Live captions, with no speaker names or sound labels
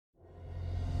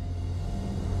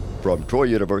From Troy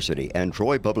University and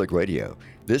Troy Public Radio,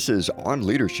 this is On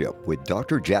Leadership with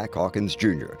Dr. Jack Hawkins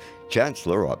Jr.,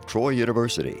 Chancellor of Troy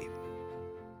University.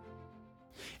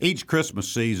 Each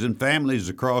Christmas season, families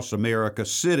across America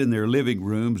sit in their living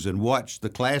rooms and watch the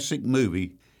classic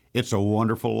movie, It's a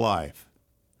Wonderful Life.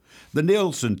 The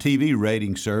Nielsen TV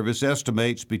rating service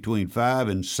estimates between 5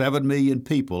 and 7 million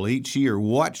people each year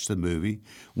watch the movie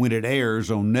when it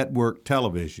airs on network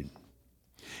television.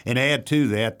 And add to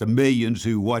that the millions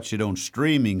who watch it on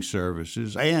streaming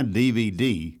services and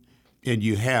DVD, and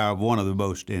you have one of the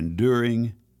most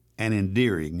enduring and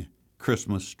endearing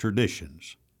Christmas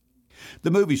traditions.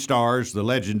 The movie stars the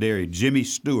legendary Jimmy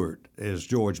Stewart as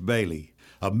George Bailey,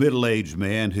 a middle-aged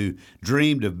man who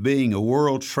dreamed of being a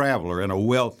world traveler and a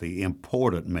wealthy,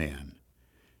 important man.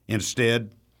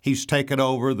 Instead, he's taken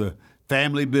over the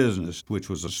family business, which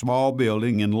was a small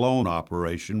building and loan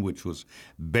operation which was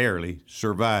barely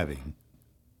surviving.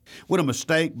 When a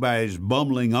mistake by his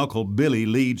bumbling Uncle Billy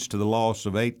leads to the loss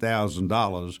of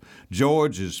 $8,000,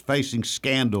 George is facing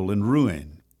scandal and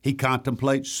ruin. He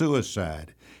contemplates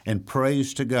suicide and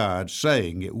prays to God,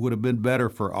 saying it would have been better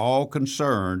for all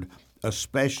concerned,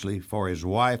 especially for his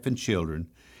wife and children,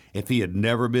 if he had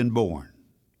never been born.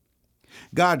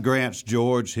 God grants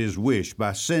George his wish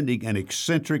by sending an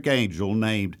eccentric angel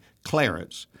named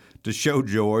Clarence to show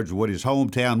George what his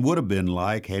hometown would have been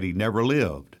like had he never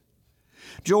lived.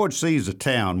 George sees a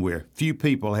town where few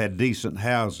people had decent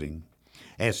housing,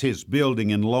 as his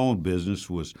building and loan business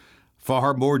was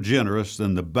far more generous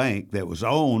than the bank that was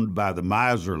owned by the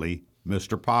miserly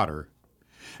Mr. Potter.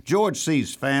 George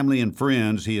sees family and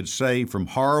friends he had saved from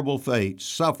horrible fate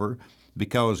suffer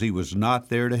because he was not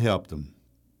there to help them.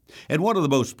 And one of the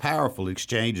most powerful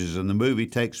exchanges in the movie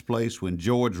takes place when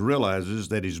George realizes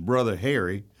that his brother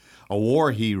Harry, a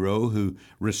war hero who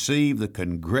received the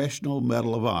Congressional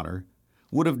Medal of Honor,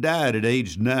 would have died at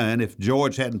age 9 if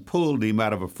George hadn't pulled him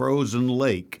out of a frozen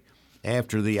lake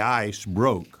after the ice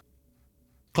broke.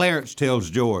 Clarence tells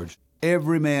George,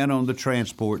 every man on the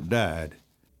transport died.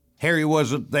 Harry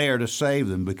wasn't there to save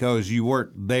them because you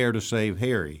weren't there to save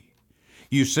Harry.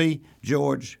 You see,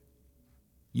 George,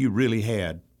 you really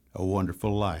had a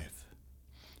wonderful life.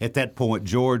 At that point,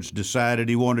 George decided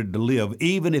he wanted to live,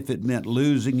 even if it meant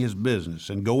losing his business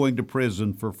and going to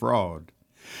prison for fraud.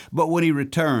 But when he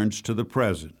returns to the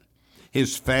present,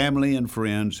 his family and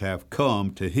friends have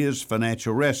come to his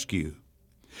financial rescue.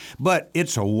 But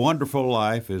It's a Wonderful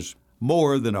Life is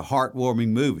more than a heartwarming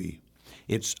movie.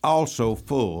 It's also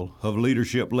full of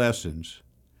leadership lessons.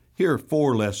 Here are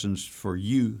 4 lessons for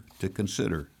you to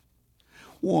consider.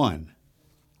 1.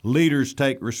 Leaders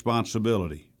take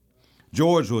responsibility.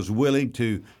 George was willing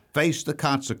to face the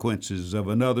consequences of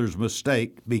another's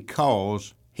mistake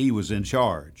because he was in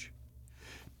charge.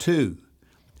 2.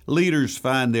 Leaders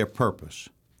find their purpose.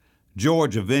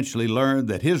 George eventually learned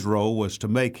that his role was to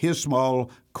make his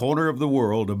small corner of the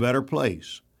world a better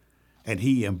place, and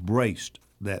he embraced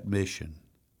that mission.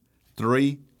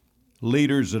 3.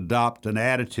 Leaders adopt an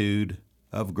attitude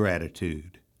of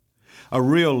gratitude. A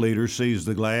real leader sees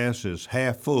the glass as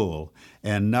half full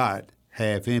and not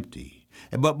half empty.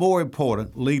 But more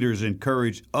important, leaders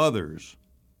encourage others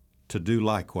to do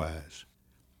likewise.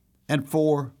 And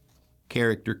 4,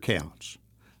 character counts,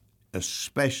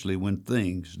 especially when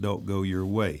things don't go your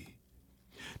way.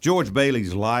 George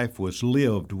Bailey's life was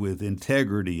lived with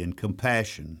integrity and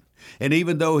compassion, and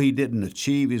even though he didn't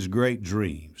achieve his great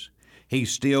dreams, he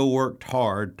still worked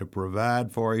hard to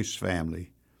provide for his family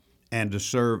and to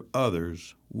serve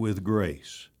others with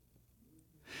grace.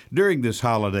 During this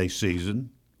holiday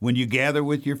season, when you gather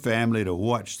with your family to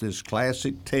watch this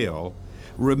classic tale,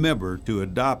 remember to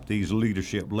adopt these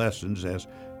leadership lessons as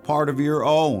part of your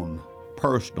own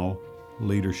personal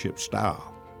leadership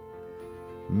style.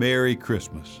 Merry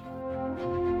Christmas.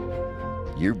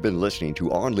 You've been listening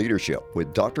to On Leadership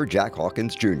with Dr. Jack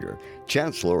Hawkins Jr.,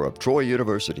 Chancellor of Troy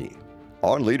University.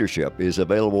 On Leadership is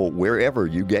available wherever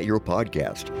you get your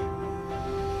podcast.